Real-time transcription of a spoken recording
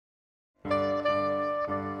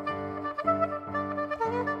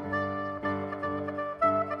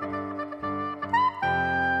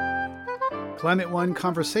Climate One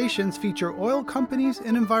conversations feature oil companies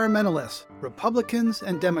and environmentalists, Republicans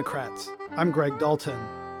and Democrats. I'm Greg Dalton.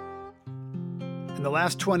 In the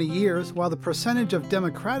last 20 years, while the percentage of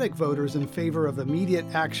Democratic voters in favor of immediate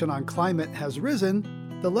action on climate has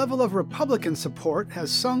risen, the level of Republican support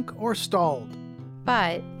has sunk or stalled.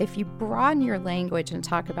 But if you broaden your language and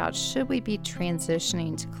talk about, should we be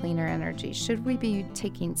transitioning to cleaner energy? Should we be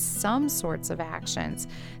taking some sorts of actions?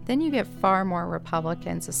 Then you get far more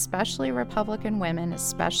Republicans, especially Republican women,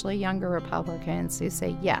 especially younger Republicans, who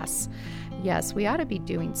say, yes, we ought to be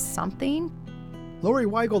doing something. Lori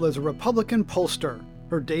Weigel is a Republican pollster.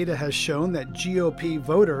 Her data has shown that GOP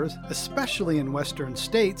voters, especially in Western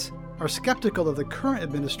states, are skeptical of the current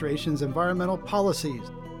administration's environmental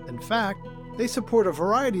policies. In fact, they support a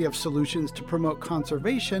variety of solutions to promote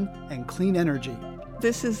conservation and clean energy.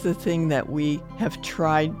 This is the thing that we have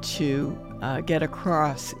tried to get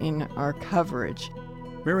across in our coverage.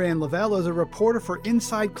 Marianne Lavelle is a reporter for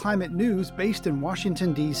Inside Climate News based in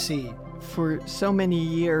Washington, D.C. For so many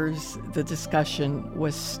years, the discussion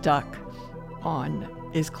was stuck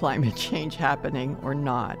on, is climate change happening or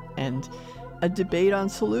not? And a debate on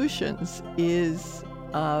solutions is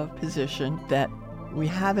a position that we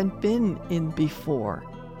haven't been in before.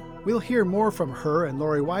 We'll hear more from her and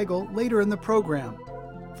Lori Weigel later in the program.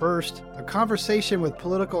 First, a conversation with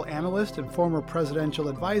political analyst and former presidential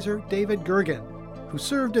advisor David Gergen, who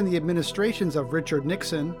served in the administrations of Richard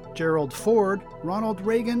Nixon, Gerald Ford, Ronald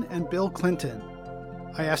Reagan, and Bill Clinton.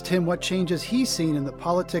 I asked him what changes he's seen in the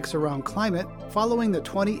politics around climate following the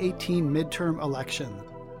 2018 midterm election.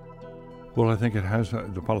 Well, I think it has.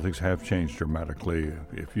 The politics have changed dramatically.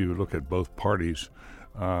 If you look at both parties,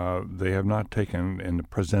 they have not taken, in the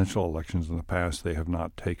presidential elections in the past, they have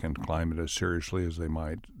not taken climate as seriously as they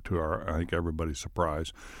might, to our, I think, everybody's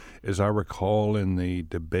surprise. As I recall, in the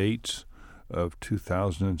debates of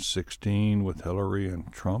 2016 with Hillary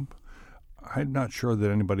and Trump, I'm not sure that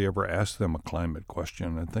anybody ever asked them a climate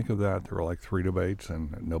question. And think of that, there were like 3 debates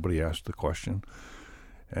and nobody asked the question.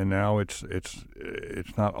 And now it's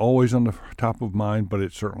not always on the top of mind, but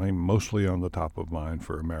it's certainly mostly on the top of mind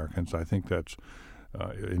for Americans. I think that's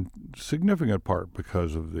in significant part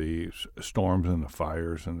because of the storms and the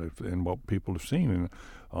fires and what people have seen. And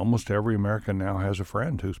almost every American now has a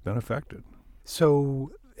friend who's been affected.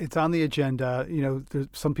 So it's on the agenda. You know,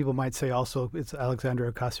 some people might say also it's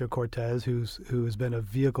Alexandria Ocasio-Cortez who has been a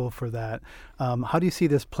vehicle for that. How do you see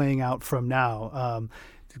this playing out from now?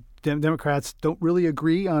 Democrats don't really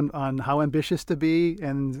agree on how ambitious to be,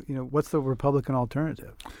 and what's the Republican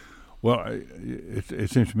alternative? Well,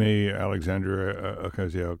 it seems to me Alexandria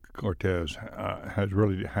Ocasio-Cortez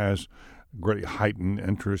has great heightened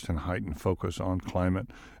interest and heightened focus on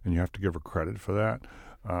climate, and you have to give her credit for that.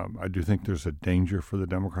 I do think there's a danger for the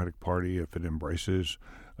Democratic Party if it embraces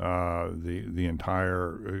the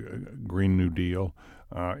entire Green New Deal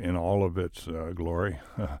in all of its glory,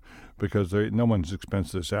 because no one's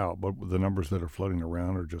expensed this out. But the numbers that are floating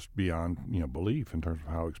around are just beyond belief in terms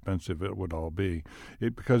of how expensive it would all be.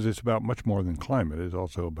 Because it's about much more than climate. It's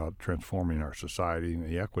also about transforming our society and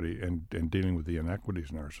the equity and dealing with the inequities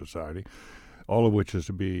in our society, all of which is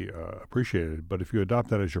to be appreciated. But if you adopt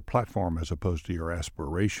that as your platform as opposed to your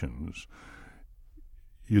aspirations,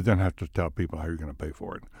 you then have to tell people how you're going to pay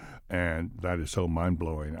for it. And that is so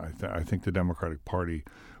mind-blowing. I think the Democratic Party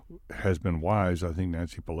has been wise. I think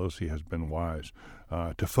Nancy Pelosi has been wise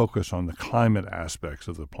to focus on the climate aspects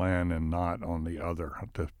of the plan and not on the other,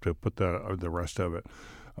 to put the rest of it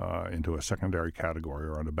into a secondary category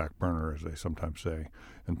or on the back burner, as they sometimes say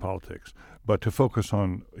in politics. But to focus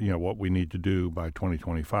on what we need to do by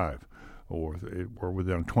 2025. Or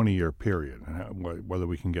within a 20-year period, and whether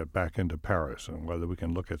we can get back into Paris and whether we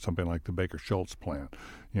can look at something like the Baker-Schultz plan.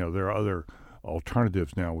 There are other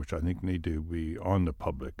alternatives now which I think need to be on the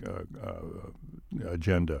public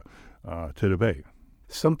agenda to debate.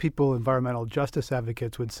 Some people, environmental justice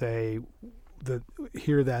advocates, would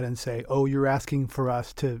hear that and say, oh, you're asking for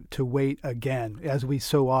us to wait again, as we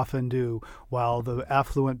so often do, while the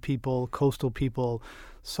affluent people, coastal people,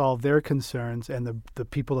 solve their concerns, and the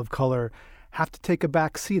people of color have to take a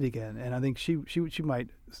back seat again. And I think she might.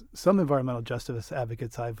 Some environmental justice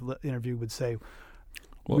advocates I've interviewed would say,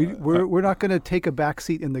 we're not going to take a back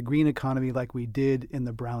seat in the green economy like we did in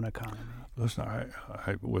the brown economy. Listen,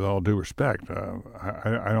 I with all due respect,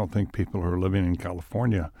 I don't think people who are living in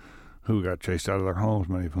California who got chased out of their homes,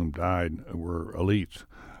 many of whom died, were elites.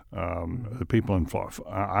 The people in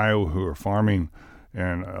Iowa who are farming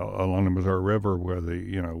and along the Missouri River, where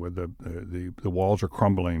the walls are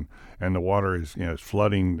crumbling and the water is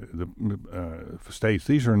flooding the states.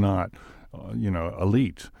 These are not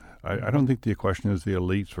elites. I don't think the question is the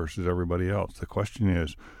elites versus everybody else. The question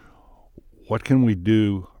is, what can we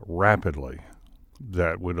do rapidly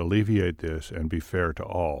that would alleviate this and be fair to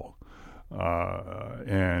all?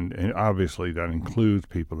 And obviously that includes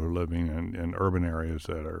people who are living in urban areas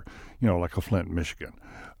that are, like a Flint, Michigan.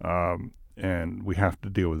 And we have to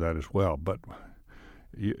deal with that as well. But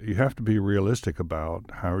you have to be realistic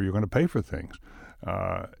about how you're going to pay for things.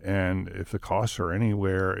 And if the costs are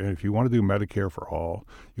anywhere, and if you want to do Medicare for all,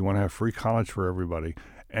 you want to have free college for everybody,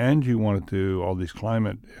 and you want to do all these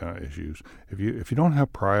climate issues, if you don't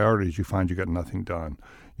have priorities, you find you got nothing done.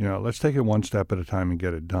 Let's take it one step at a time and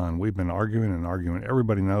get it done. We've been arguing and arguing.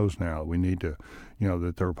 Everybody knows now we need to,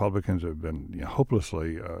 that the Republicans have been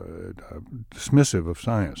hopelessly dismissive of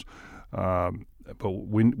science. But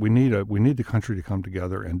we need the country to come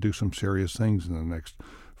together and do some serious things in the next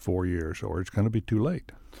 4 years, or it's going to be too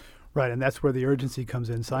late. Right, and that's where the urgency comes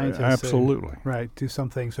in. Scientists absolutely right, do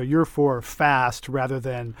something. So you're for fast rather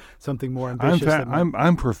than something more ambitious.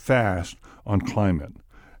 I'm for fast on climate.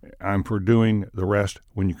 I'm for doing the rest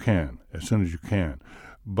when you can, as soon as you can.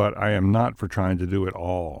 But I am not for trying to do it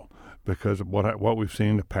all, because what we've seen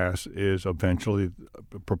in the past is eventually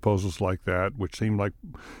proposals like that, which seem like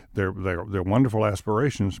they're wonderful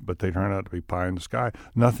aspirations, but they turn out to be pie in the sky.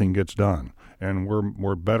 Nothing gets done, and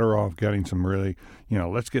we're better off getting some really,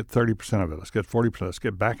 let's get 30% of it, let's get 40%, let's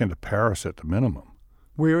get back into Paris at the minimum.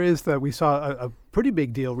 Where is that? We saw a pretty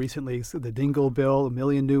big deal recently, the Dingle bill, 1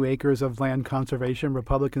 million new acres of land conservation.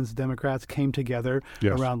 Republicans and Democrats came together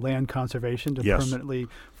around land conservation to permanently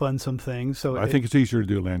fund some things. So I think it's easier to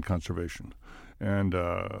do land conservation, and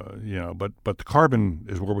but the carbon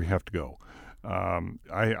is where we have to go.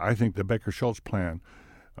 I think the Baker-Schultz plan,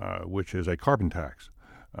 which is a carbon tax,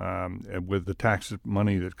 with the tax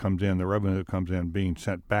money that comes in, the revenue that comes in being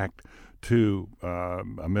sent back to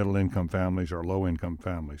middle-income families or low-income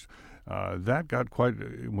families. That got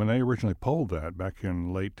when they originally polled that back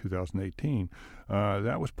in late 2018,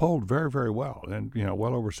 that was polled very, very well, and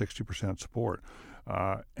well over 60% support.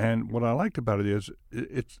 And what I liked about it is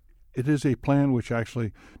it is a plan which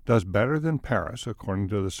actually does better than Paris, according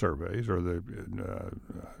to the surveys or the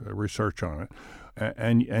research on it.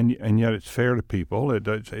 And yet it's fair to people.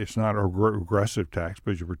 It's not a regressive tax,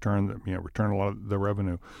 but you return a lot of the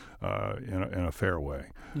revenue in a fair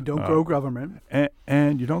way. You don't grow government,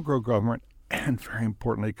 and you don't grow government. And very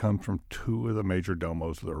importantly, it comes from two of the major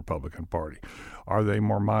domos of the Republican Party. Are they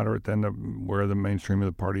more moderate than where the mainstream of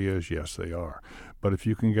the party is? Yes, they are. But if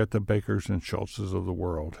you can get the Bakers and Schultzes of the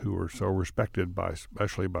world, who are so respected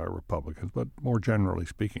especially by Republicans, but more generally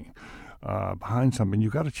speaking, behind something,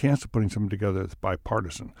 you've got a chance of putting something together that's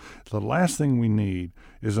bipartisan. The last thing we need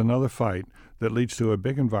is another fight that leads to a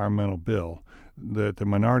big environmental bill that the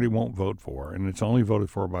minority won't vote for, and it's only voted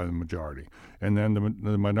for by the majority. And then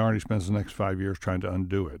the minority spends the next 5 years trying to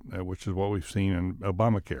undo it, which is what we've seen in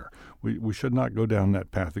Obamacare. We should not go down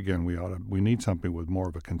that path again. We need something with more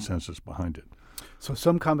of a consensus behind it. So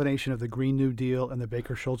some combination of the Green New Deal and the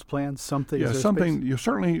Baker-Schultz plan, something. Yeah, something. You're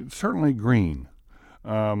certainly green.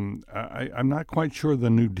 I'm not quite sure the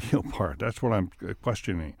New Deal part. That's what I'm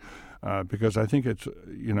questioning, because I think it's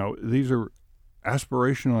these are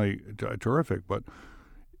aspirationally terrific, but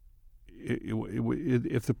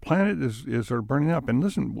if the planet is sort of burning up, and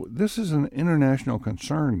listen, this is an international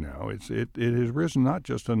concern now. It has risen not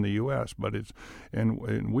just in the U.S., but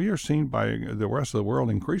and we are seen by the rest of the world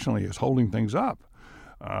increasingly as holding things up.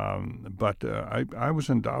 But I was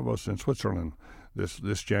in Davos in Switzerland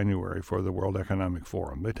this January for the World Economic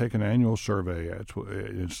Forum. They take an annual survey.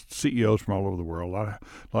 It's CEOs from all over the world. A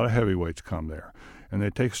lot of heavyweights come there, and they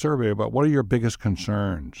take a survey about what are your biggest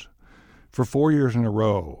concerns. For 4 years in a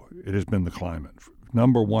row, it has been the climate.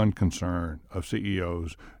 Number one concern of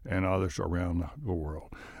CEOs and others around the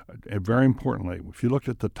world. And very importantly, if you looked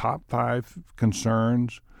at the top 5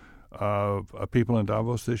 concerns of people in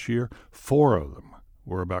Davos this year, 4 of them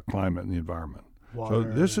were about climate and the environment. Water. So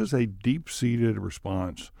this is a deep-seated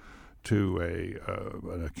response to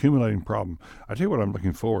an accumulating problem. I tell you what I'm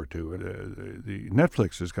looking forward to. The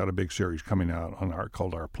Netflix has got a big series coming out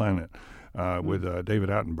called Our Planet with David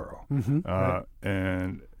Attenborough. Right.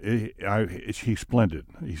 And he's splendid.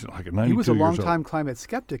 He's like a 92 years old. He was a long-time climate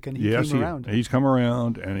skeptic, and he came around. He's come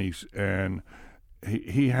around, and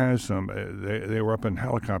he has some. They were up in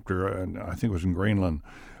helicopter, and I think it was in Greenland,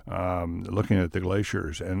 looking at the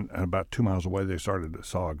glaciers, and about 2 miles away they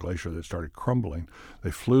saw a glacier that started crumbling. They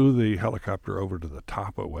flew the helicopter over to the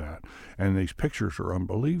top of that, and these pictures are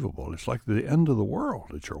unbelievable. It's like the end of the world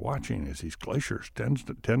that you're watching as these glaciers,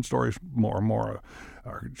 10 stories more and more,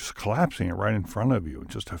 are just collapsing right in front of you.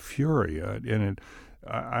 It's just a fury, and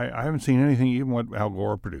I haven't seen anything, even what Al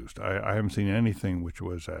Gore produced. I haven't seen anything which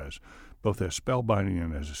was both as spellbinding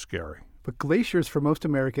and as scary. But glaciers, for most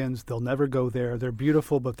Americans, they'll never go there. They're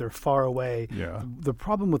beautiful, but they're far away. Yeah. The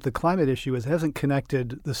problem with the climate issue is it hasn't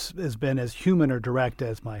connected, this has been as human or direct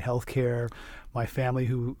as my health care, my family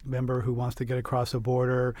member who wants to get across a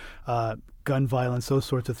border, gun violence, those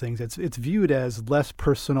sorts of things. It's viewed as less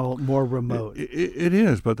personal, more remote. It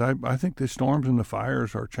is, but I think the storms and the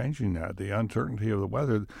fires are changing that. The uncertainty of the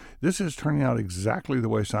weather. This is turning out exactly the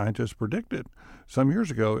way scientists predicted some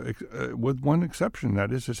years ago, with one exception.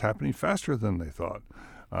 That is, it's happening faster than they thought,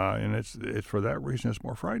 and it's for that reason it's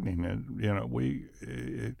more frightening. And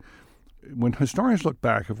when historians look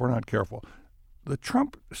back, if we're not careful, the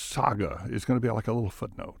Trump saga is going to be like a little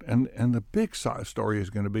footnote, and the big story is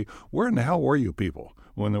going to be, where in the hell were you people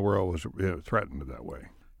when the world was threatened that way?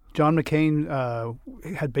 John McCain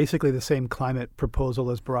had basically the same climate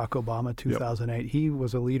proposal as Barack Obama, 2008. Yep. He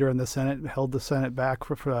was a leader in the Senate, held the Senate back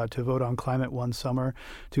to vote on climate one summer,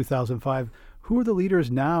 2005. Who are the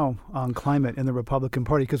leaders now on climate in the Republican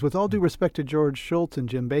Party? Because with all due respect to George Shultz and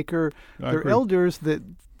Jim Baker, they're elders that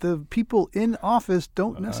the people in office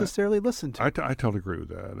don't necessarily listen to. I totally agree with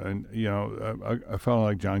that. And, a fellow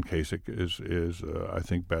like John Kasich is I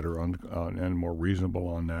think, better on and more reasonable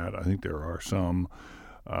on that. I think there are some.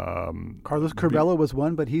 Carlos Curbelo was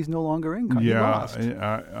one, but he's no longer in. He lost.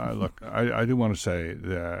 I do want to say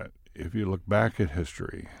that if you look back at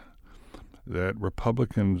history, that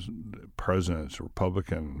Republican presidents,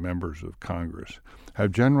 Republican members of Congress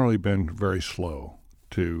have generally been very slow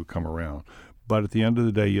to come around. But at the end of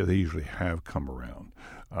the day, they usually have come around.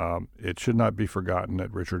 It should not be forgotten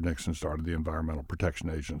that Richard Nixon started the Environmental Protection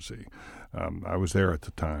Agency. I was there at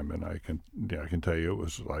the time, and I can tell you it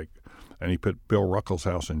was like, and he put Bill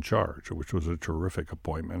Ruckelshaus in charge, which was a terrific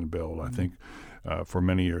appointment. Bill, I think, for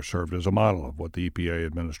many years served as a model of what the EPA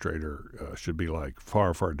administrator should be like,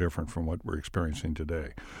 far, far different from what we're experiencing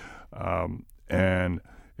today. And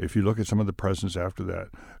if you look at some of the presidents after that,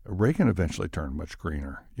 Reagan eventually turned much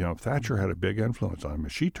greener. Thatcher had a big influence on him.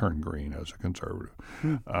 She turned green as a conservative.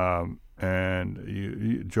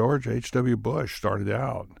 And George H.W. Bush started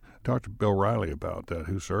out. Talked to Bill Riley about that,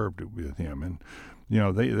 who served with him. And,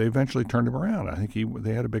 they eventually turned him around. I think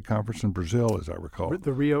they had a big conference in Brazil, as I recall.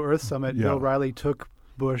 The Rio Earth Summit, Bill Riley took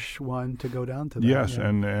Bush 1 to go down to that. Yes,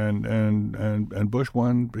 and Bush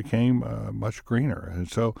 1 became much greener. And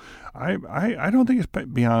so I don't think it's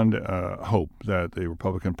beyond hope that the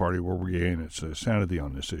Republican Party will regain its sanity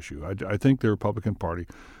on this issue. I think the Republican Party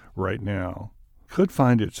right now could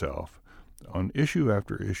find itself on issue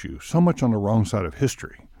after issue so much on the wrong side of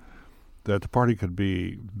history that the party could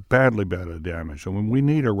be badly damaged. So when we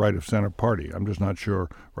need a right-of-center party, I'm just not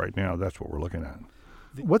sure right now that's what we're looking at.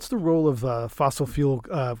 What's the role of fossil fuel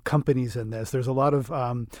companies in this? There's a lot of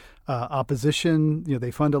opposition.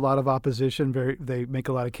 They fund a lot of opposition. They make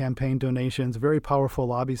a lot of campaign donations. Very powerful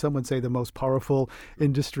lobby. Some would say the most powerful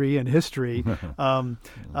industry in history. Are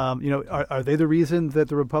they the reason that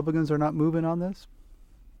the Republicans are not moving on this?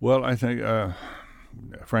 Well, I think,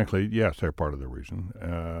 frankly, yes, they're part of the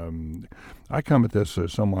reason. I come at this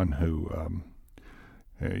as someone who,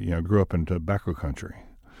 grew up in tobacco country.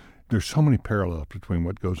 There's so many parallels between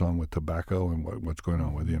what goes on with tobacco and what's going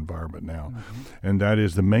on with the environment now. Mm-hmm. And that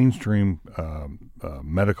is the mainstream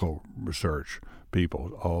medical research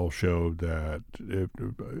people all showed that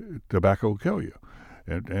tobacco will kill you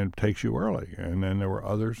and takes you early. And then there were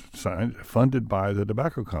others funded by the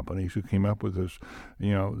tobacco companies who came up with this,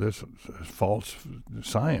 this false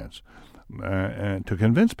science and to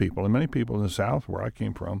convince people. And many people in the South, where I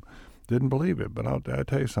came from, didn't believe it. But I'll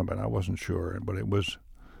tell you something, I wasn't sure. But it was...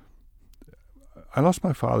 I lost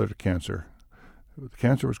my father to cancer. The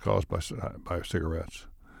cancer was caused by cigarettes.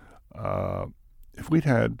 If we'd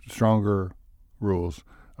had stronger rules,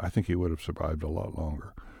 I think he would have survived a lot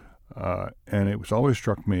longer. And it was always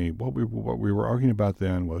struck me, what we were arguing about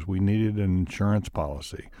then was we needed an insurance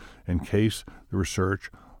policy in case the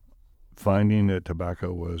research finding that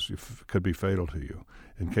tobacco could be fatal to you.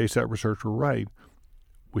 In case that research were right,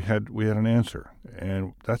 we had an answer.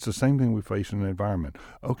 And that's the same thing we face in the environment.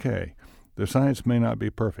 Okay. The science may not be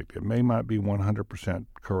perfect. It may not be 100%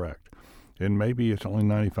 correct. And maybe it's only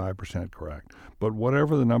 95% correct. But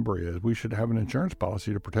whatever the number is, we should have an insurance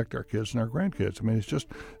policy to protect our kids and our grandkids. I mean,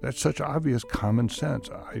 that's such obvious common sense.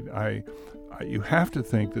 You have to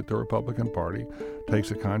think that the Republican Party takes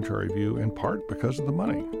a contrary view in part because of the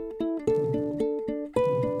money.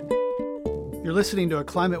 You're listening to a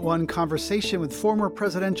Climate One conversation with former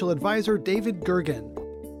presidential advisor David Gergen.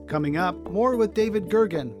 Coming up, more with David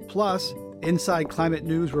Gergen. Plus, Inside Climate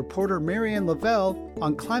News reporter Marianne Lavelle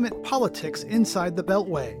on climate politics inside the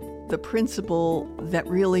Beltway. The principle that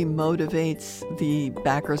really motivates the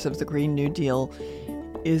backers of the Green New Deal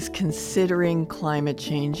is considering climate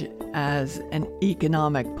change as an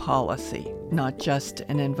economic policy, not just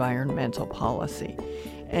an environmental policy.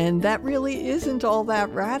 And that really isn't all that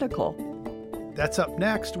radical. That's up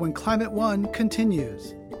next when Climate One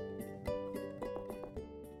continues.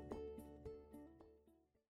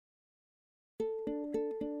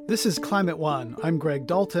 This is Climate One. I'm Greg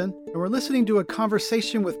Dalton, and we're listening to a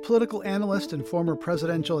conversation with political analyst and former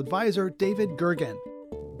presidential advisor David Gergen.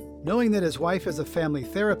 Knowing that his wife is a family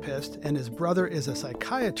therapist and his brother is a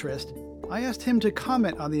psychiatrist, I asked him to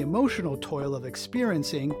comment on the emotional toil of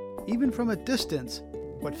experiencing, even from a distance,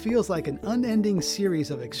 what feels like an unending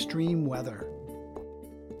series of extreme weather.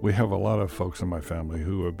 We have a lot of folks in my family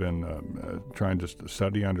who have been trying to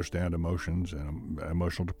study, understand emotions and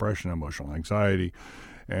emotional depression, emotional anxiety,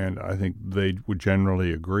 and I think they would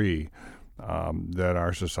generally agree that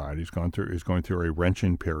our society is going through a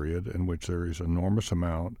wrenching period in which there is enormous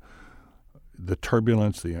amount, the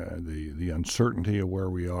turbulence, the uncertainty of where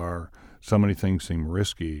we are. So many things seem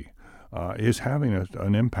risky. Is having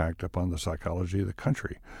an impact upon the psychology of the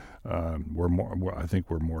country. I think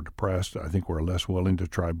we're more depressed. I think we're less willing to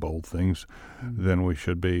try bold things than we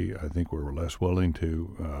should be. I think we're less willing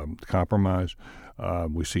to compromise.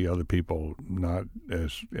 We see other people not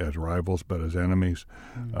as rivals but as enemies.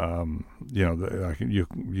 You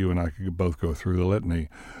and I could both go through the litany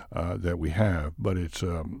that we have, but it's.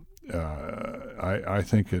 I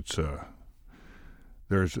think it's.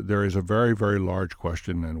 There is a very, very large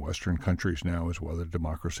question in Western countries now is whether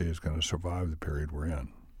democracy is going to survive the period we're in.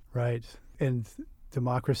 Right. And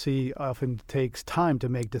democracy often takes time to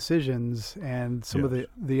make decisions, and some of the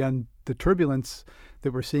turbulence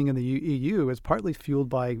that we're seeing in the EU is partly fueled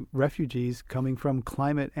by refugees coming from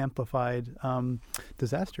climate-amplified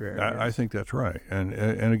disaster areas. I think that's right. And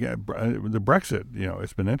again, the Brexit,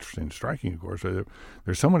 it's been interesting, striking, of course.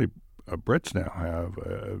 There's so many Brits now have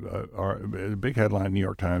a big headline in the New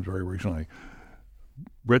York Times very recently.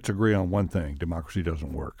 Brits agree on one thing: democracy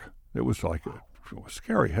doesn't work. It was like a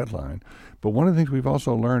scary headline. But one of the things we've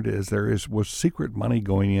also learned is was secret money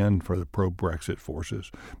going in for the pro-Brexit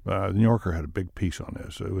forces. The New Yorker had a big piece on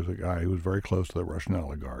this. It was a guy who was very close to the Russian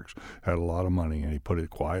oligarchs, had a lot of money, and he put it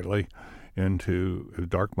quietly into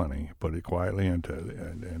dark money, put it quietly into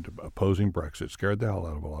opposing Brexit, scared the hell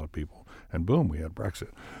out of a lot of people, and boom, we had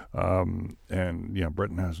Brexit. And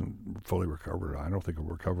Britain hasn't fully recovered. I don't think it'll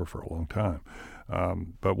recover for a long time.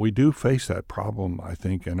 But we do face that problem, I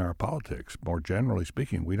think, in our politics. More generally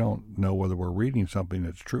speaking, we don't know whether we're reading something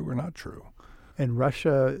that's true or not true. And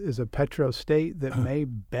Russia is a petro-state that may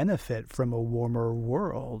benefit from a warmer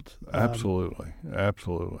world. Absolutely.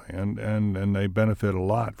 And they benefit a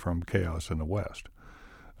lot from chaos in the West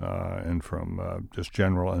and from just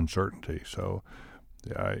general uncertainty. So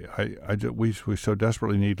we so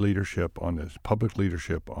desperately need leadership on this, public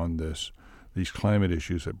leadership on these climate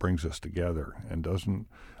issues that brings us together and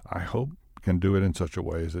I hope, can do it in such a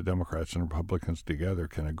way as that Democrats and Republicans together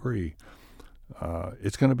can agree.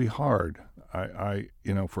 It's going to be hard.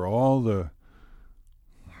 For all the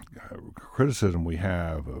criticism we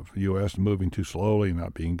have of the U.S. moving too slowly,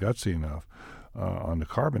 not being gutsy enough on the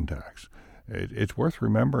carbon tax, it's worth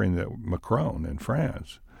remembering that Macron in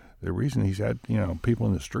France, the reason he's had people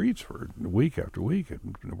in the streets for week after week,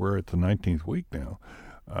 and we're at the 19th week now,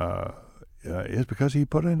 is because he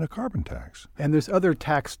put in a carbon tax. And there's other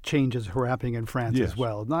tax changes happening in France as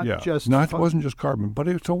well. It wasn't just carbon, but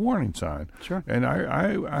it's a warning sign. Sure. And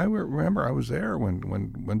I remember I was there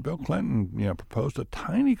when Bill Clinton proposed a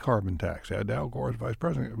tiny carbon tax. He had Al Gore as vice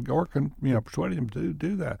president. Gore persuaded him to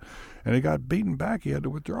do that, and it got beaten back. He had to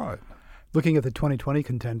withdraw it. Looking at the 2020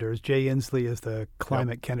 contenders, Jay Inslee is the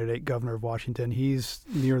climate candidate, governor of Washington. He's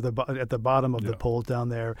at the bottom of the polls down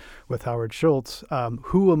there with Howard Schultz.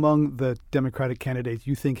 Who among the Democratic candidates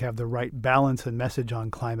you think have the right balance and message on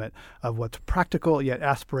climate of what's practical yet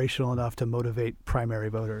aspirational enough to motivate primary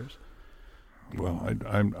voters? Well,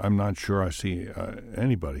 I'm not sure I see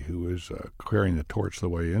anybody who is carrying the torch the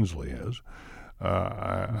way Inslee is.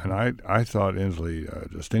 And I thought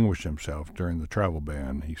Inslee distinguished himself during the travel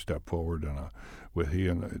ban. He stepped forward, and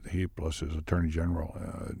he plus his attorney general,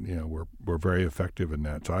 were very effective in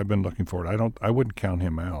that. So I've been looking forward. I wouldn't count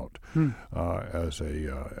him out as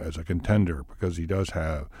a contender because he does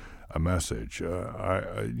have a message.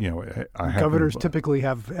 Governors typically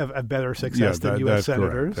have a better success than U.S.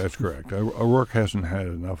 senators. Correct. That's correct. O'Rourke hasn't had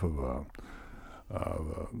enough of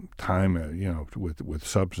time, with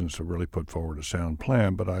substance to really put forward a sound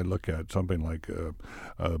plan. But I look at something like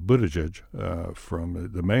Buttigieg,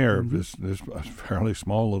 from the mayor of this fairly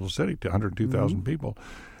small little city, 102,000 people.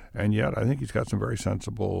 And yet, I think he's got some very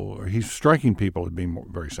sensible. He's striking people as being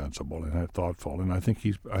very sensible and thoughtful, and I think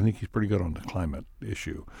he's pretty good on the climate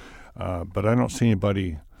issue. But I don't see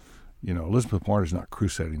anybody. Elizabeth Warren's not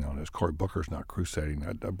crusading on this. Cory Booker's not crusading.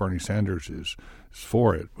 Bernie Sanders is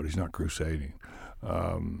for it, but he's not crusading.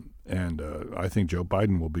 And I think Joe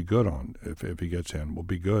Biden will be good if he gets in. Will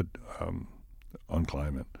be good on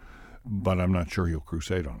climate, but I'm not sure he'll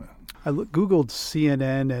crusade on it. I Googled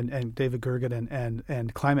CNN and David Gergen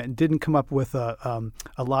and climate and didn't come up with a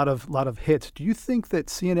lot of hits. Do you think that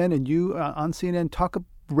CNN and you on CNN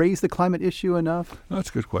raise the climate issue enough? No, that's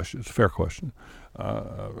a good question. It's a fair question.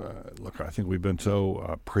 Look, I think we've been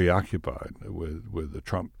so preoccupied with the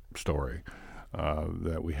Trump story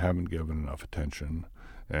that we haven't given enough attention.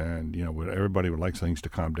 And everybody would like things to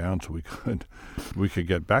calm down so we could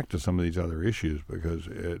get back to some of these other issues, because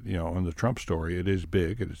on the Trump story, it is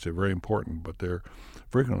big and it's very important, but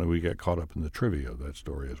frequently we get caught up in the trivia of that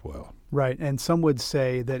story as well. Right, and some would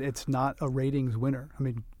say that it's not a ratings winner. I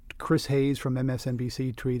mean, Chris Hayes from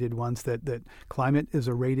MSNBC tweeted once that climate is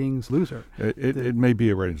a ratings loser. It may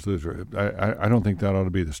be a ratings loser. I don't think that ought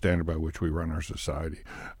to be the standard by which we run our society.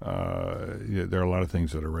 There are a lot of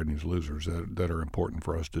things that are ratings losers that are important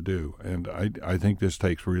for us to do. And I think this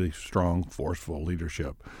takes really strong, forceful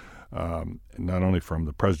leadership, not only from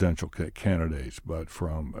the presidential candidates, but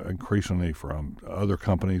increasingly from other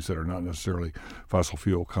companies that are not necessarily fossil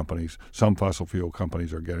fuel companies. Some fossil fuel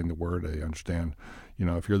companies are getting the word. They understand.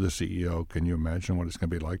 If you're the CEO, can you imagine what it's going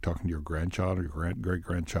to be like talking to your grandchild or your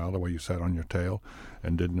great-grandchild while you sat on your tail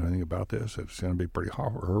and didn't know anything about this? It's going to be pretty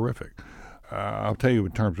horrific. I'll tell you,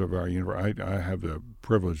 in terms of our university, I have the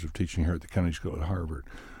privilege of teaching here at the Kennedy School at Harvard.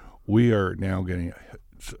 We are now getting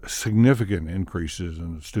significant increases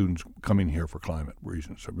in the students coming here for climate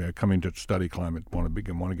reasons. Coming to study climate, want to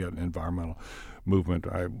get an environmental movement.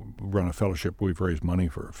 I run a fellowship. We've raised money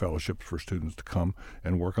for fellowships for students to come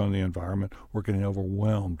and work on the environment. We're getting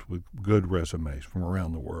overwhelmed with good resumes from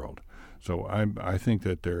around the world. So I think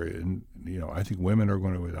that I think women are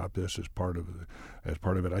going to adopt this as part of it.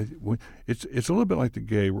 It's a little bit like the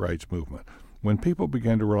gay rights movement. When people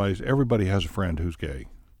began to realize everybody has a friend who's gay,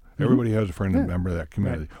 everybody has a friend and member of that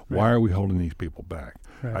community. Right. Why are we holding these people back?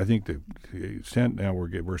 Right. I think the extent now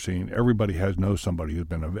we're seeing everybody knows somebody who's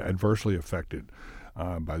been adversely affected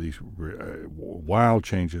by these wild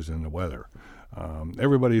changes in the weather.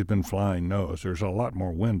 Everybody who's been flying knows there's a lot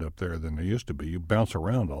more wind up there than there used to be. You bounce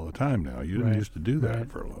around all the time now. You didn't used to do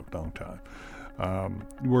that for a long time.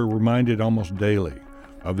 We're reminded almost daily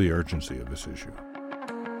of the urgency of this issue.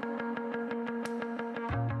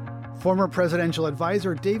 Former presidential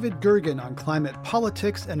advisor David Gergen on climate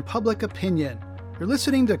politics and public opinion. You're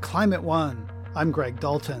listening to Climate One. I'm Greg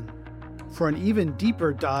Dalton. For an even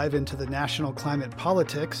deeper dive into the national climate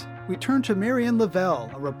politics, we turn to Marianne Lavelle,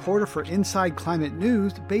 a reporter for Inside Climate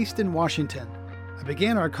News based in Washington. I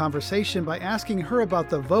began our conversation by asking her about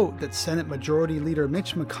the vote that Senate Majority Leader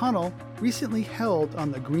Mitch McConnell recently held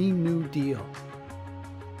on the Green New Deal.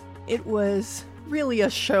 It was really a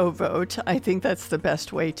show vote. I think that's the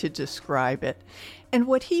best way to describe it. And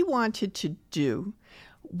what he wanted to do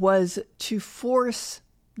was to force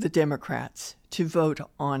the Democrats to vote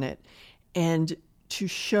on it and to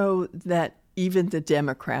show that even the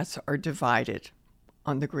Democrats are divided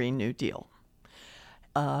on the Green New Deal.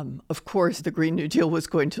 Of course, the Green New Deal was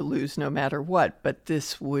going to lose no matter what, but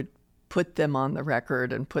this would put them on the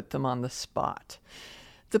record and put them on the spot.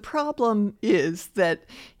 The problem is that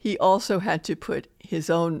he also had to put his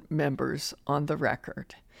own members on the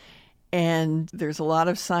record. And there's a lot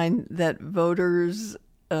of sign that voters,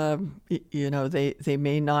 they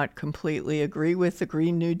may not completely agree with the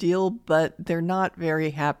Green New Deal, but they're not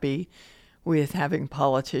very happy with having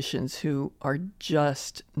politicians who are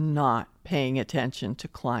just not paying attention to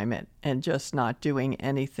climate and just not doing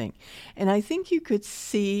anything. And I think you could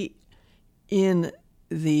see in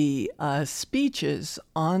the speeches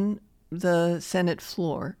on the Senate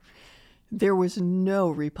floor, there was no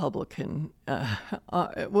Republican,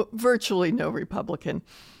 virtually no Republican,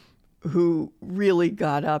 who really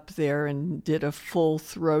got up there and did a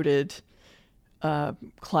full-throated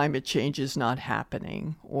climate change is not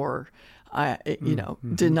happening, or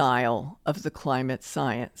denial of the climate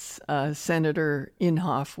science. Senator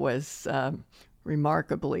Inhofe was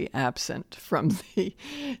remarkably absent from the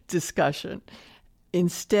discussion.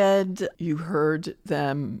 Instead, you heard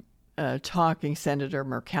them talking, Senator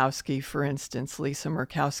Murkowski, for instance, Lisa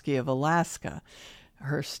Murkowski of Alaska.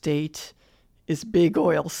 Her state is big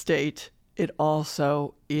oil state, it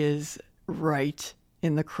also is right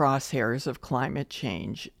in the crosshairs of climate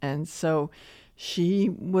change. And so she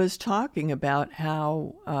was talking about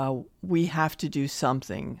how we have to do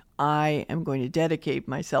something. I am going to dedicate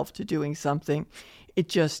myself to doing something. It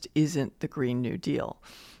just isn't the Green New Deal.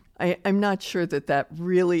 I'm not sure that that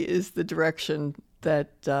really is the direction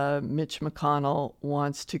that Mitch McConnell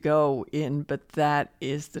wants to go in, but that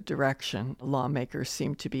is the direction lawmakers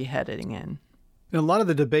seem to be heading in. And a lot of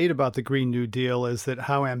the debate about the Green New Deal is that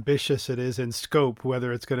how ambitious it is in scope,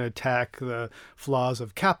 whether it's going to attack the flaws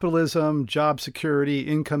of capitalism, job security,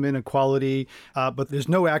 income inequality. But there's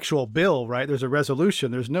no actual bill, right? There's a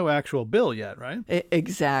resolution. There's no actual bill yet, right?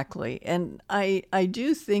 Exactly. And I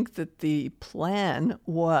do think that the plan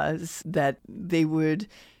was that they would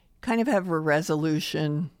kind of have a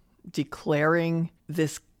resolution declaring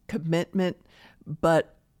this commitment,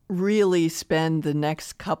 but really spend the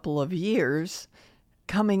next couple of years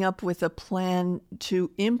coming up with a plan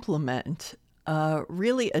to implement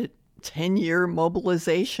really a 10-year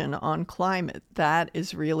mobilization on climate. That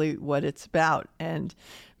is really what it's about. And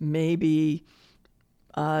maybe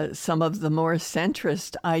some of the more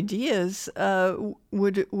centrist ideas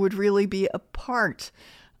would really be a part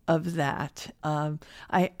of that.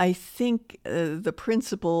 I think the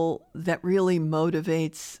principle that really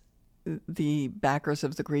motivates the backers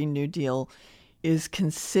of the Green New Deal is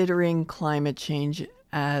considering climate change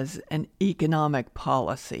as an economic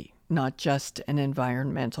policy, not just an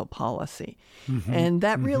environmental policy. Mm-hmm. And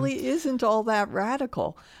that really isn't all that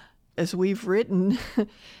radical. As we've written,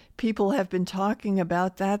 people have been talking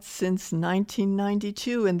about that since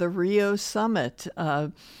 1992 in the Rio summit.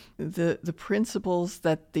 The principles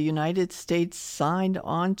that the United States signed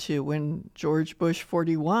onto when George Bush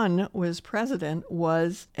 41 was president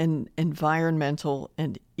was an environmental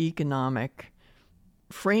and economic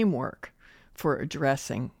framework for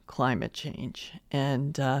addressing climate change.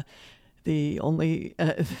 And the only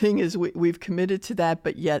thing is we've committed to that,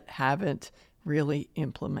 but yet haven't really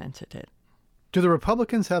implemented it. Do the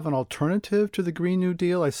Republicans have an alternative to the Green New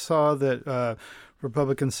Deal? I saw that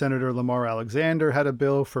Republican Senator Lamar Alexander had a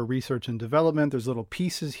bill for research and development. There's little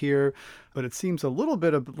pieces here, but it seems a little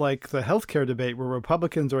bit of like the healthcare debate where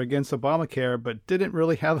Republicans are against Obamacare but didn't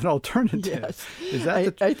really have an alternative. Yes. Is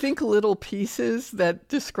that I think little pieces that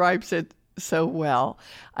describes it so well.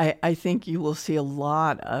 I think you will see a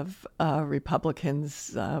lot of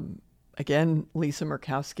Republicans, again, Lisa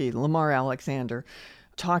Murkowski, Lamar Alexander,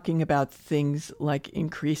 talking about things like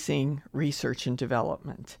increasing research and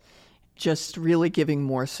development, just really giving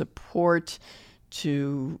more support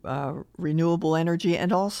to renewable energy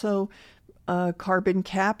and also carbon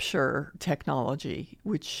capture technology,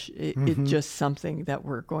 which is just something that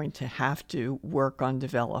we're going to have to work on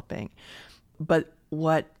developing. But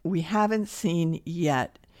what we haven't seen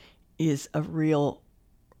yet is a real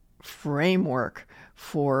framework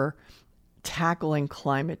for tackling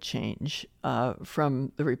climate change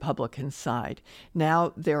from the Republican side.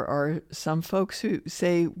 Now, there are some folks who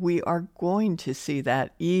say we are going to see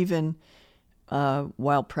that even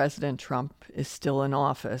while President Trump is still in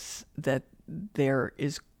office, that there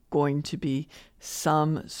is going to be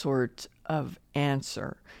some sort of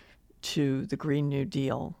answer to the Green New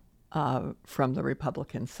Deal from the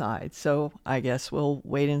Republican side. So I guess we'll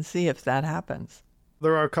wait and see if that happens.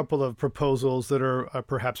 There are a couple of proposals that are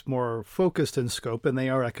perhaps more focused in scope, and they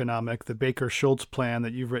are economic. The Baker-Schultz plan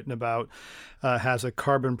that you've written about has a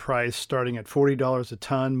carbon price starting at $40 a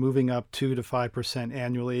ton, moving up 2 to 5%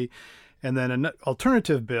 annually. And then an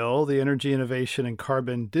alternative bill, the Energy Innovation and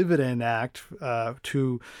Carbon Dividend Act,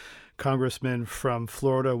 two congressmen from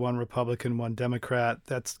Florida, one Republican, one Democrat,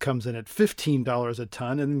 that comes in at $15 a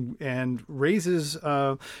ton and raises,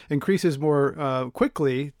 increases more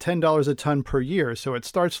quickly, $10 a ton per year. So it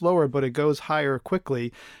starts lower, but it goes higher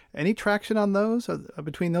quickly. Any traction on those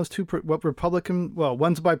between those two? What Republican? Well,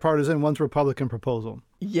 one's bipartisan, one's Republican proposal.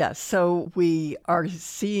 Yes. So we are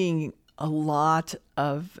seeing a lot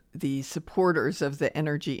of the supporters of the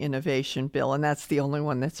Energy Innovation Bill, and that's the only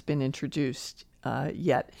one that's been introduced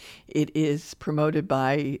yet. It is promoted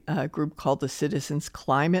by a group called the Citizens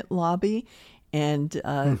Climate Lobby, and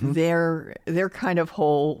their kind of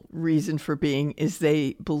whole reason for being is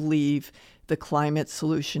they believe the climate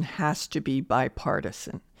solution has to be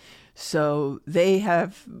bipartisan. So they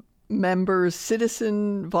have members,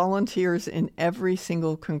 citizen volunteers in every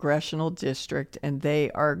single congressional district, and they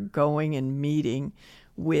are going and meeting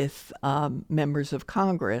with members of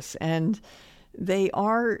Congress. And they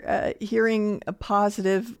are hearing a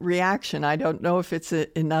positive reaction. I don't know if it's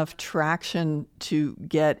enough traction to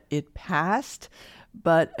get it passed,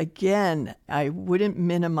 But again, I wouldn't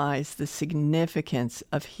minimize the significance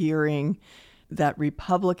of hearing that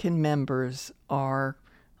Republican members are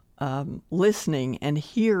listening and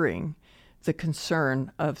hearing the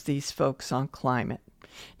concern of these folks on climate.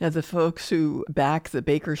 Now, the folks who back the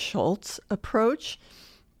Baker-Schultz approach,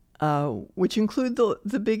 which include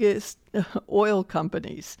the biggest oil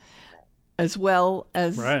companies, as well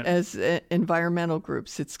as environmental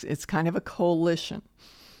groups, it's kind of a coalition.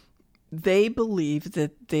 They believe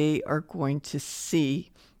that they are going to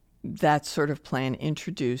see that sort of plan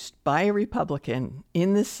introduced by a Republican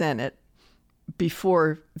in the Senate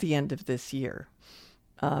before the end of this year,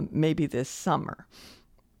 maybe this summer.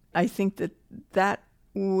 I think that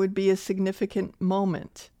would be a significant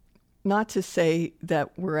moment. Not to say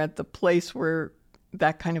that we're at the place where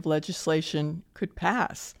that kind of legislation could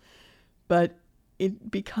pass, but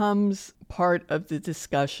it becomes part of the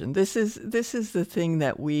discussion. This is the thing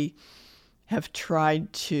that we have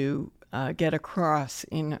tried to get across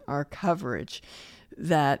in our coverage,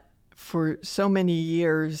 that for so many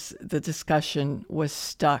years the discussion was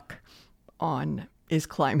stuck on, is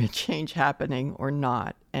climate change happening or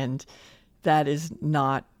not? And that is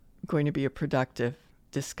not going to be a productive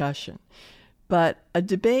discussion. But a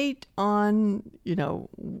debate on,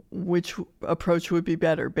 which approach would be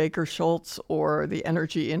better, Baker-Schultz or the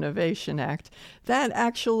Energy Innovation Act, that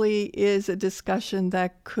actually is a discussion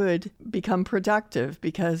that could become productive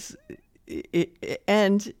because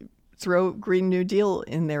and throw Green New Deal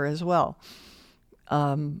in there as well.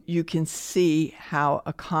 You can see how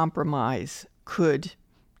a compromise could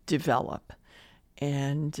develop.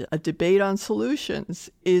 And a debate on solutions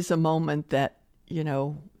is a moment that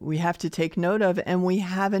we have to take note of, and we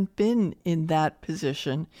haven't been in that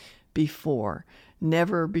position before.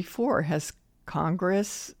 Never before has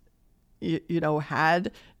Congress,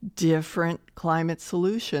 had different climate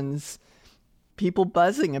solutions, people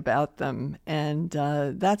buzzing about them, and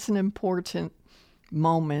that's an important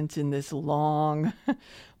moment in this long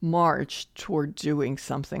march toward doing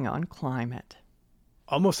something on climate.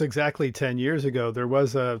 Almost exactly 10 years ago, there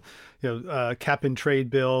was a cap and trade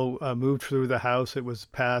bill moved through the House. It was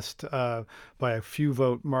passed by a few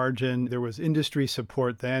vote margin. There was industry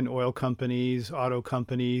support then, oil companies, auto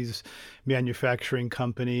companies, manufacturing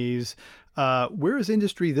companies. Where is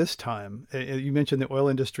industry this time? You mentioned the oil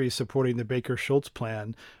industry supporting the Baker-Schultz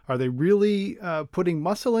plan. Are they really putting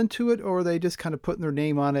muscle into it, or are they just kind of putting their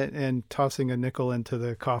name on it and tossing a nickel into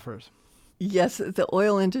the coffers? Yes, the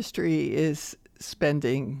oil industry is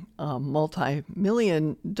spending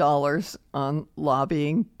multi-million dollars on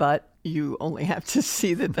lobbying, but you only have to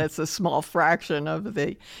see that that's a small fraction of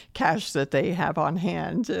the cash that they have on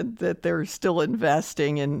hand, and that they're still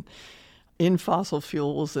investing in fossil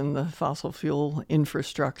fuels and the fossil fuel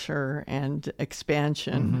infrastructure and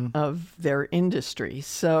expansion of their industry.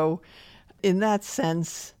 So in that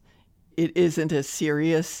sense, it isn't as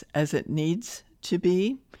serious as it needs to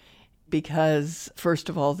be, because, first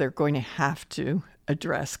of all, they're going to have to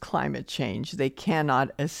address climate change. They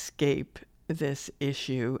cannot escape this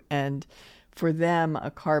issue. And for them,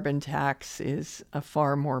 a carbon tax is a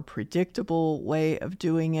far more predictable way of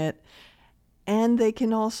doing it. And they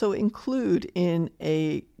can also include in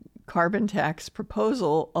a carbon tax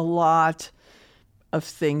proposal a lot of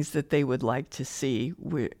things that they would like to see,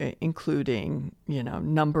 including,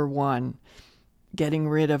 number one, getting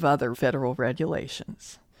rid of other federal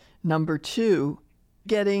regulations. Number two,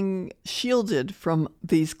 getting shielded from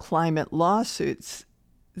these climate lawsuits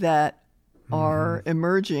that are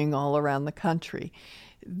emerging all around the country.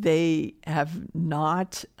 They have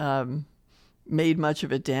not made much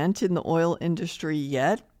of a dent in the oil industry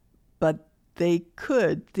yet, but they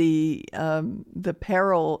could. The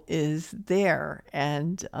peril is there,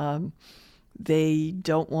 and they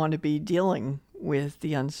don't want to be dealing with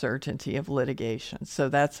the uncertainty of litigation. So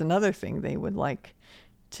that's another thing they would like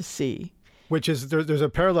to see. Which is, there's a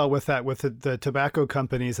parallel with that with the tobacco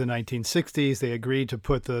companies in the 1960s. They agreed to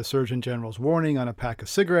put the Surgeon General's warning on a pack of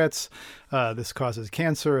cigarettes. This causes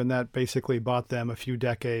cancer, and that basically bought them a few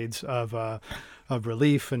decades of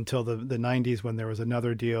relief until the 90s when there was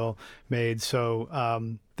another deal made.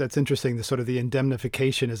 So that's interesting. The sort of the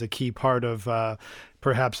indemnification is a key part of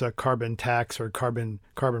perhaps a carbon tax or carbon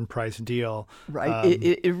price deal. Right.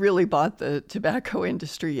 It really bought the tobacco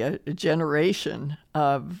industry a generation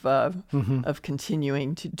of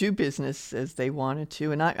continuing to do business as they wanted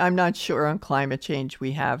to. And I'm not sure on climate change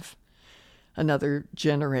we have another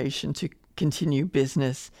generation to continue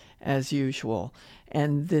business as usual.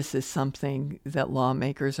 And this is something that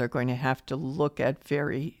lawmakers are going to have to look at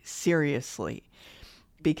very seriously.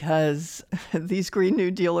 because these Green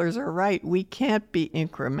New Dealers are right. We can't be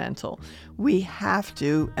incremental. We have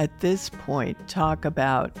to, at this point, talk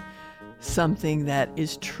about something that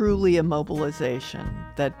is truly a mobilization,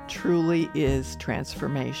 that truly is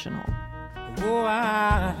transformational. Oh,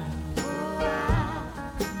 I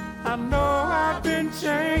know I've been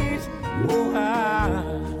changed. Oh,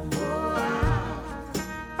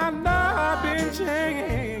 I know I've been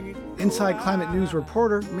changed. Inside Climate News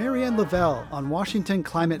reporter Marianne Lavelle on Washington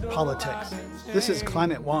climate politics. This is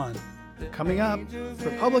Climate One. Coming up,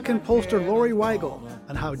 Republican pollster Lori Weigel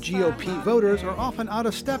on how GOP voters are often out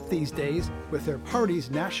of step these days with their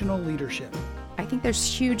party's national leadership. I think there's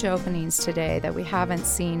huge openings today that we haven't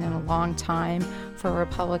seen in a long time for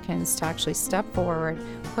Republicans to actually step forward,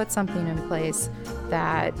 put something in place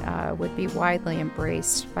that would be widely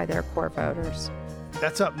embraced by their core voters.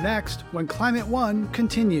 That's up next when Climate One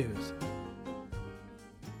continues.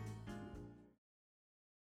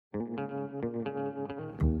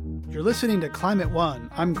 You're listening to Climate One.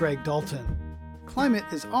 I'm Greg Dalton. Climate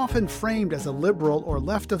is often framed as a liberal or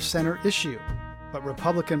left-of-center issue, but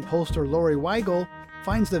Republican pollster Lori Weigel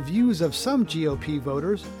finds the views of some GOP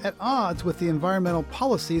voters at odds with the environmental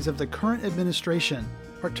policies of the current administration,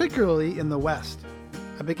 particularly in the West.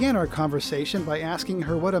 I began our conversation by asking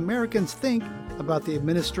her what Americans think about the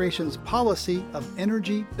administration's policy of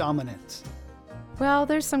energy dominance. Well,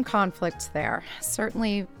 there's some conflict there.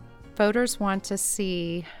 Certainly, voters want to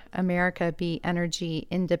see America be energy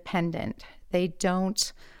independent. They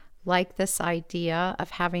don't like this idea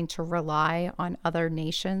of having to rely on other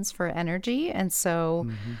nations for energy. And so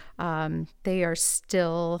they are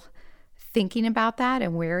still thinking about that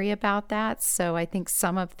and wary about that. So I think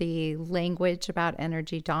some of the language about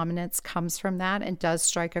energy dominance comes from that and does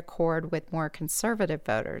strike a chord with more conservative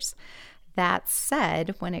voters. That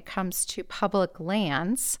said, when it comes to public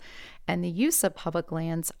lands and the use of public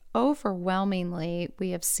lands, overwhelmingly,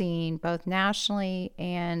 we have seen both nationally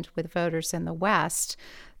and with voters in the West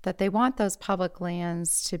that they want those public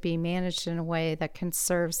lands to be managed in a way that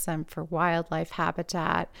conserves them for wildlife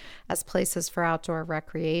habitat, as places for outdoor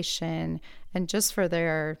recreation, and just for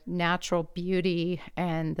their natural beauty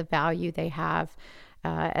and the value they have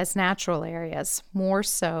as natural areas, more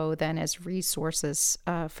so than as resources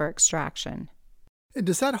for extraction.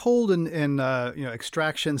 Does that hold in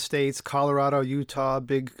extraction states, Colorado, Utah,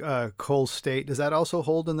 big coal state? Does that also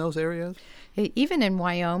hold in those areas? Even in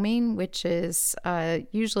Wyoming, which is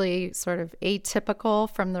usually sort of atypical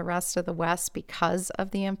from the rest of the West because of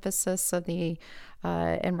the emphasis of the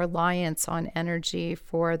and reliance on energy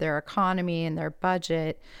for their economy and their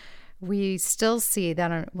budget, we still see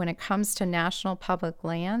that when it comes to national public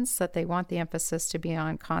lands, that they want the emphasis to be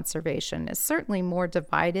on conservation. It's certainly more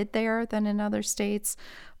divided there than in other states,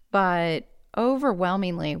 but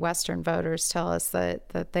overwhelmingly, Western voters tell us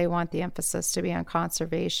that they want the emphasis to be on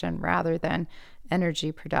conservation rather than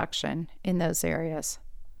energy production in those areas.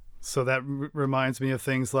 So that reminds me of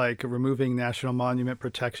things like removing national monument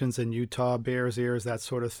protections in Utah, Bears Ears, that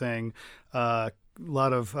sort of thing. A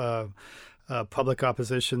lot of public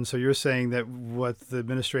opposition. So you're saying that what the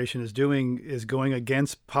administration is doing is going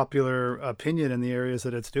against popular opinion in the areas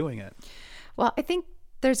that it's doing it. Well, I think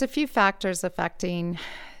there's a few factors affecting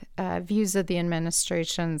views of the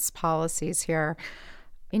administration's policies here.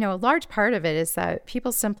 You know, a large part of it is that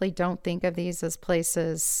people simply don't think of these as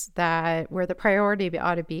places where the priority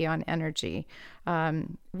ought to be on energy.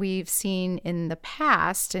 We've seen in the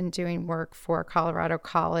past, in doing work for Colorado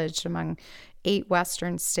College among 8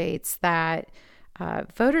 Western states, that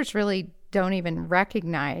voters really don't even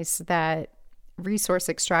recognize that resource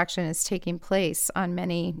extraction is taking place on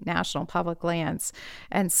many national public lands.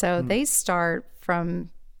 And so they start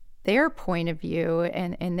from their point of view,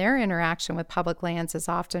 and their interaction with public lands is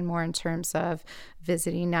often more in terms of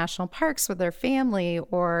visiting national parks with their family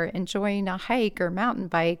or enjoying a hike or mountain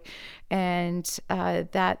bike. And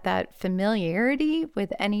that familiarity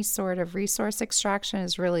with any sort of resource extraction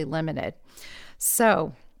is really limited.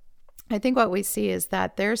 So I think what we see is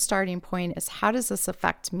that their starting point is, how does this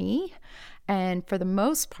affect me? And for the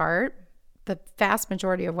most part, the vast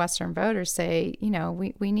majority of Western voters say, you know,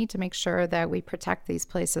 we need to make sure that we protect these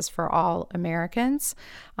places for all Americans,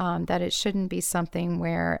 that it shouldn't be something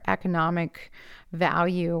where economic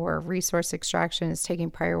value or resource extraction is taking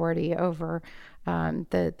priority over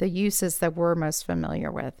the uses that we're most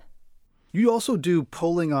familiar with. You also do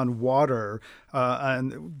polling on water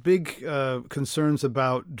and big concerns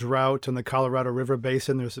about drought in the Colorado River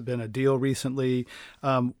Basin. There's been a deal recently.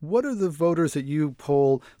 What do the voters that you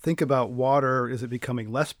poll think about water? Is it becoming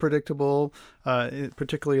less predictable,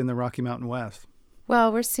 particularly in the Rocky Mountain West?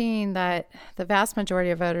 Well, we're seeing that the vast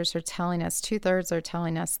majority of voters are telling us, 2/3 are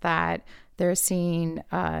telling us that they're seeing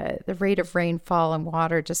the rate of rainfall and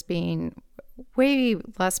water just being way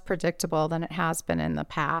less predictable than it has been in the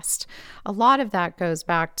past. A lot of that goes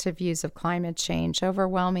back to views of climate change.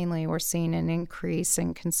 Overwhelmingly, we're seeing an increase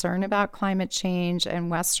in concern about climate change,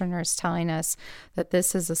 and Westerners telling us that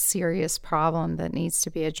this is a serious problem that needs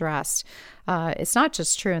to be addressed. It's not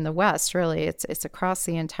just true in the West, really. It's across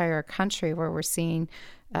the entire country where we're seeing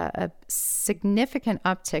a significant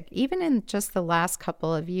uptick, even in just the last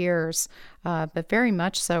couple of years, but very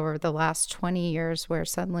much so over the last 20 years, where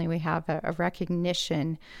suddenly we have a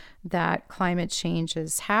recognition that climate change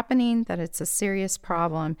is happening, that it's a serious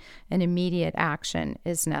problem, and immediate action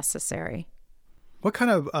is necessary. What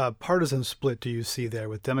kind of partisan split do you see there,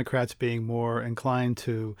 with Democrats being more inclined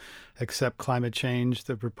to accept climate change?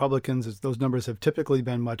 The Republicans, those numbers have typically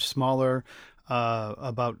been much smaller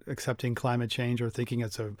about accepting climate change or thinking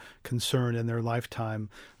it's a concern in their lifetime.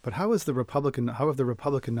 But how have the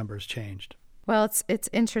Republican numbers changed? Well, it's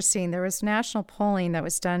interesting. There was national polling that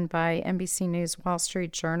was done by NBC News Wall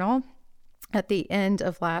Street Journal at the end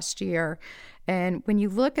of last year. And when you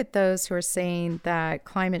look at those who are saying that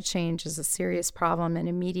climate change is a serious problem and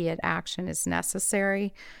immediate action is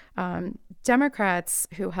necessary, Democrats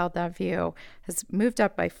who held that view has moved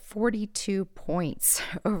up by 42 points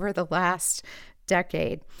over the last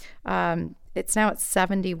decade. It's now at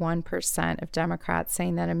 71% of Democrats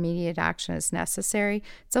saying that immediate action is necessary.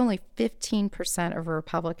 It's only 15% of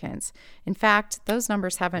Republicans. In fact, those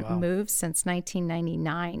numbers haven't moved since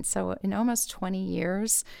 1999. So in almost 20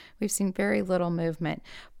 years, we've seen very little movement.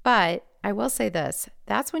 But I will say this,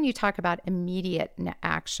 that's when you talk about immediate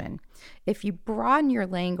action. If you broaden your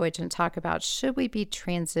language and talk about, should we be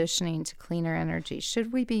transitioning to cleaner energy?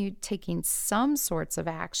 Should we be taking some sorts of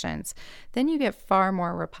actions? Then you get far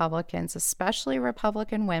more Republicans, especially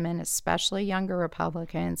Republican women, especially younger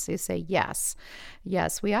Republicans, who say, yes,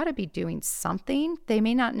 we ought to be doing something. They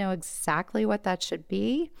may not know exactly what that should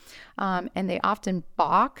be, and they often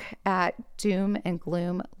balk at doom and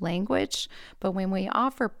gloom language. But when we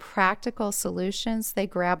offer practical solutions, they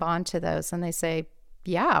grab onto those and they say,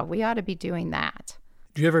 yeah, we ought to be doing that.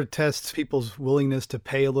 Do you ever test people's willingness to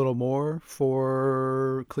pay a little more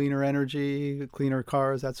for cleaner energy, cleaner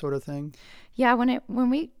cars, that sort of thing? Yeah, when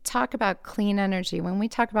we talk about clean energy, when we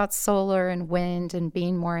talk about solar and wind and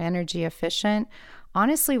being more energy efficient,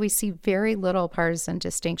 honestly, we see very little partisan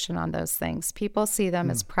distinction on those things. People see them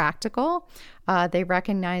as practical. They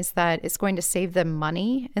recognize that it's going to save them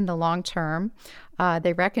money in the long term.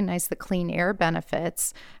 They recognize the clean air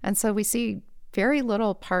benefits. And so we see very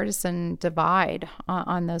little partisan divide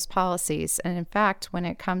on those policies. And in fact, when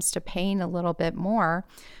it comes to paying a little bit more,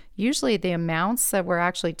 usually the amounts that we're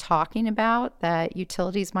actually talking about that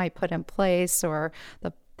utilities might put in place or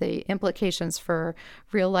the implications for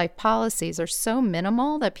real life policies are so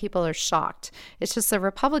minimal that people are shocked. It's just that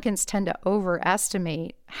Republicans tend to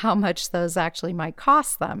overestimate how much those actually might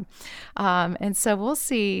cost them. And so we'll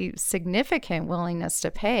see significant willingness to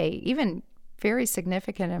pay, even very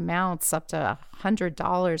significant amounts, up to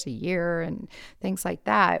 $100 a year and things like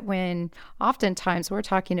that, when oftentimes we're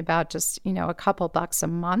talking about just, a couple bucks a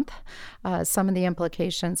month. Some of the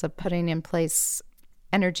implications of putting in place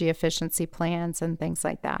energy efficiency plans and things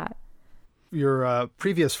like that. Your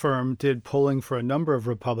previous firm did polling for a number of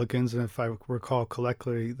Republicans, and if I recall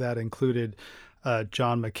correctly, that included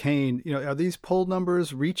John McCain. Are these poll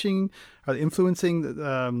numbers influencing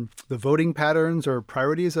the voting patterns or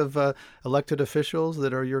priorities of elected officials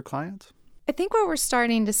that are your clients? I think what we're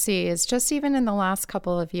starting to see is just even in the last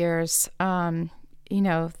couple of years,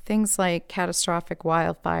 things like catastrophic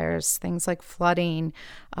wildfires, things like flooding,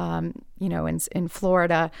 in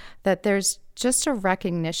Florida, that there's just a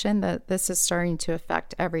recognition that this is starting to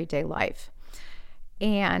affect everyday life.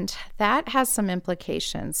 And that has some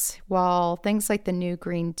implications. While things like the new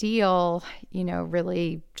Green Deal,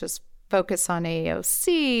 really just focus on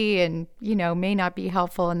AOC and, may not be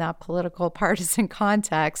helpful in that political partisan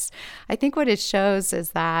context, I think what it shows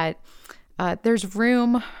is that there's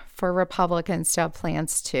room for Republicans to have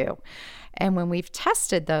plans too. And when we've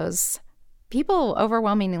tested those, people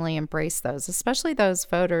overwhelmingly embrace those, especially those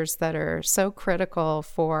voters that are so critical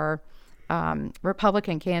for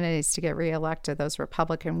Republican candidates to get reelected. Those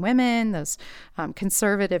Republican women, those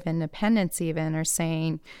conservative independents even are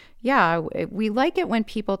saying, yeah, we like it when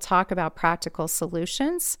people talk about practical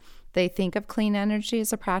solutions. They think of clean energy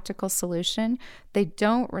as a practical solution. They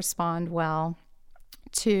don't respond well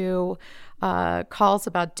to calls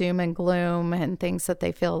about doom and gloom and things that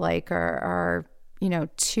they feel like are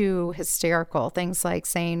too hysterical. Things like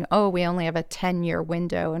saying, oh, we only have a 10-year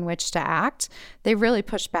window in which to act. They really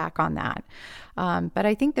push back on that. But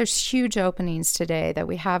I think there's huge openings today that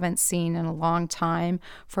we haven't seen in a long time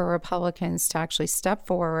for Republicans to actually step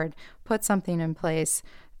forward, put something in place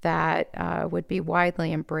that would be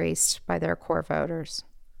widely embraced by their core voters.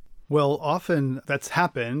 Well, often that's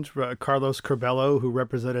happened. Carlos Curbelo, who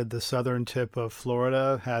represented the southern tip of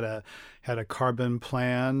Florida, had a carbon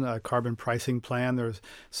plan, a carbon pricing plan. There's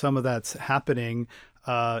some of that's happening.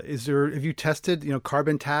 Have you tested,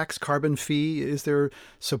 carbon tax, carbon fee? Is there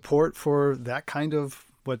support for that kind of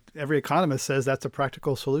what every economist says that's a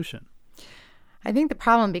practical solution? I think the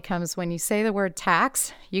problem becomes when you say the word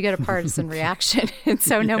tax, you get a partisan reaction. And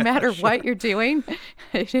so no matter what you're doing,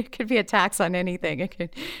 it could be a tax on anything.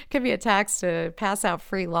 It could be a tax to pass out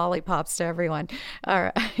free lollipops to everyone.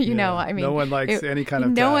 Or, no one likes any kind of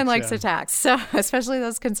tax. No one likes a tax. So especially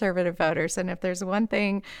those conservative voters. And if there's one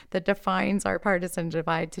thing that defines our partisan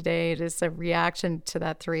divide today, it is a reaction to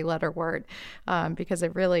that 3-letter word, because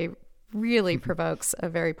it really provokes a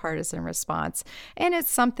very partisan response. And it's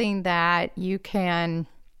something that you can,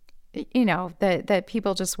 that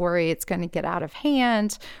people just worry it's going to get out of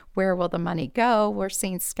hand. Where will the money go? We're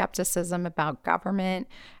seeing skepticism about government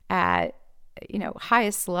at,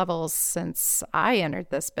 highest levels since I entered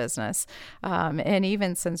this business, and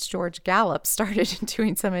even since George Gallup started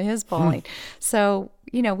doing some of his polling. So,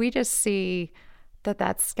 we just see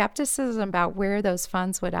that skepticism about where those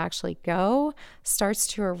funds would actually go starts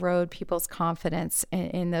to erode people's confidence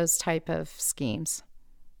in those type of schemes.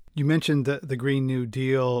 You mentioned the Green New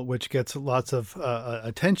Deal, which gets lots of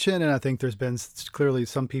attention, and I think there's been clearly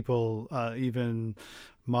some people, even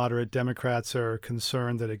moderate Democrats, are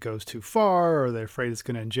concerned that it goes too far, or they're afraid it's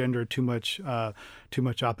going to engender too much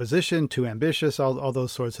opposition, too ambitious, all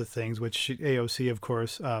those sorts of things, which AOC, of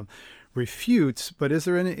course, refutes. But is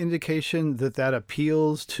there any indication that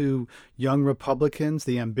appeals to young Republicans,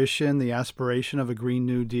 the ambition, the aspiration of a Green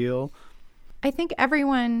New Deal? I think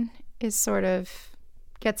everyone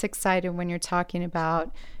gets excited when you're talking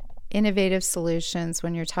about innovative solutions,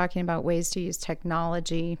 when you're talking about ways to use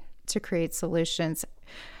technology to create solutions.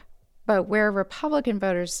 But where Republican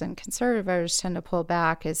voters and conservative voters tend to pull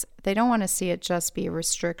back is they don't want to see it just be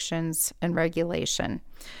restrictions and regulation.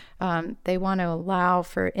 They want to allow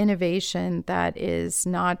for innovation that is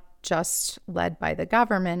not just led by the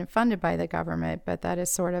government and funded by the government, but that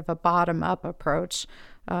is sort of a bottom-up approach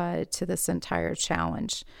to this entire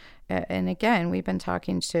challenge. And again, we've been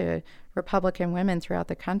talking to Republican women throughout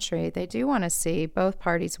the country. They do want to see both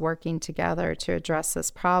parties working together to address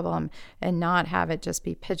this problem and not have it just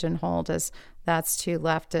be pigeonholed as that's too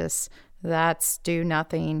leftist, that's do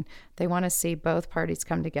nothing. They want to see both parties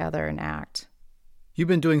come together and act. You've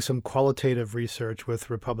been doing some qualitative research with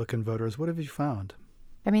Republican voters. What have you found?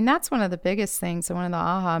 I mean, that's one of the biggest things, and one of the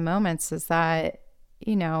aha moments is that,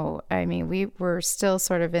 we were still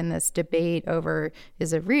sort of in this debate over,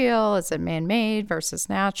 is it real, is it man-made versus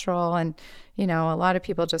natural? And, a lot of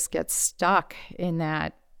people just get stuck in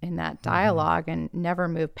that dialogue and never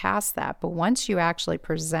move past that. But once you actually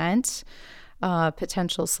present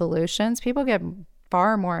potential solutions, people get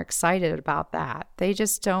far more excited about that. They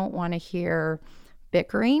just don't want to hear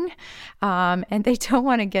bickering, and they don't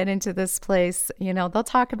want to get into this place. They'll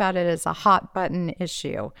talk about it as a hot button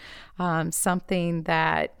issue, something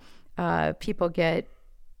that people get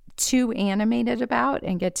too animated about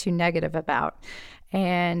and get too negative about.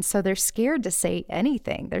 And so they're scared to say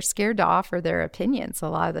anything. They're scared to offer their opinions a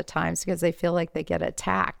lot of the times because they feel like they get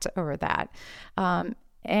attacked over that.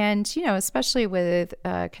 And, especially with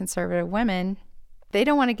conservative women, they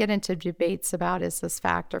don't want to get into debates about is this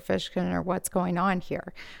fact or fiction or what's going on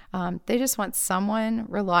here. They just want someone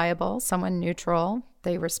reliable, someone neutral.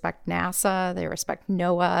 They respect NASA, they respect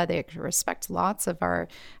NOAA, they respect lots of our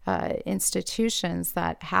institutions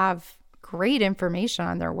that have great information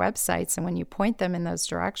on their websites. And when you point them in those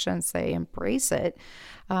directions, they embrace it.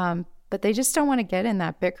 But they just don't want to get in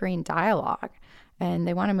that bickering dialogue. And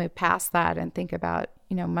they want to move past that and think about,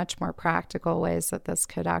 much more practical ways that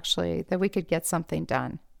that we could get something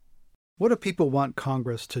done. What do people want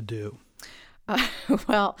Congress to do?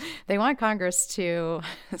 Well, they want Congress to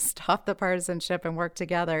stop the partisanship and work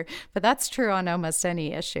together, but that's true on almost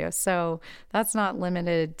any issue. So that's not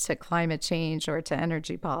limited to climate change or to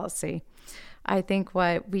energy policy. I think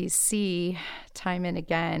what we see time and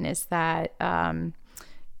again is that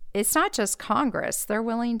it's not just Congress. They're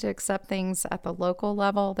willing to accept things at the local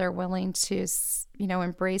level. They're willing to,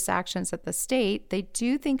 embrace actions at the state. They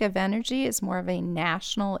do think of energy as more of a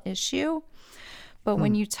national issue. But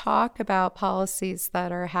when you talk about policies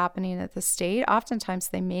that are happening at the state, oftentimes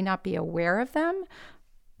they may not be aware of them,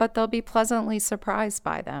 but they'll be pleasantly surprised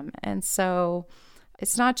by them. And so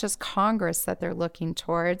it's not just Congress that they're looking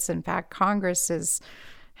towards. In fact, Congress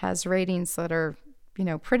has ratings that are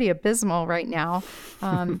pretty abysmal right now.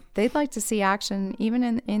 They'd like to see action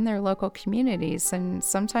even in their local communities. And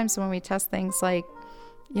sometimes when we test things like,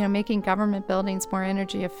 making government buildings more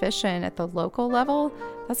energy efficient at the local level,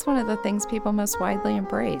 that's one of the things people most widely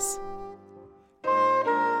embrace.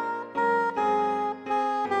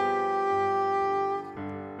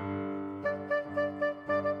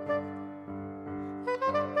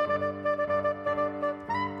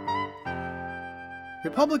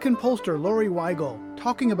 Republican pollster Lori Weigel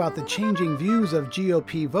talking about the changing views of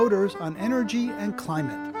GOP voters on energy and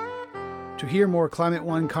climate. To hear more Climate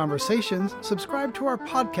One conversations, subscribe to our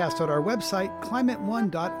podcast at our website,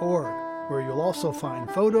 climateone.org, where you'll also find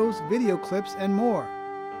photos, video clips, and more.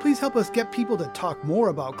 Please help us get people to talk more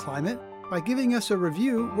about climate by giving us a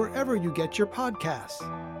review wherever you get your podcasts.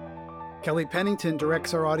 Kelly Pennington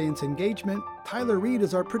directs our audience engagement. Tyler Reed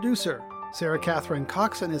is our producer. Sarah Catherine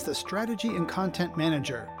Coxon is the Strategy and Content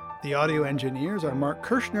Manager. The audio engineers are Mark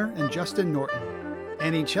Kirshner and Justin Norton.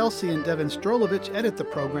 Annie Chelsea and Devin Strolovich edit the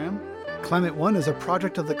program. Climate One is a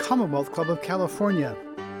project of the Commonwealth Club of California.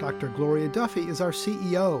 Dr. Gloria Duffy is our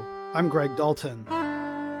CEO. I'm Greg Dalton.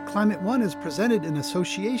 Climate One is presented in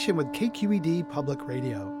association with KQED Public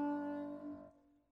Radio.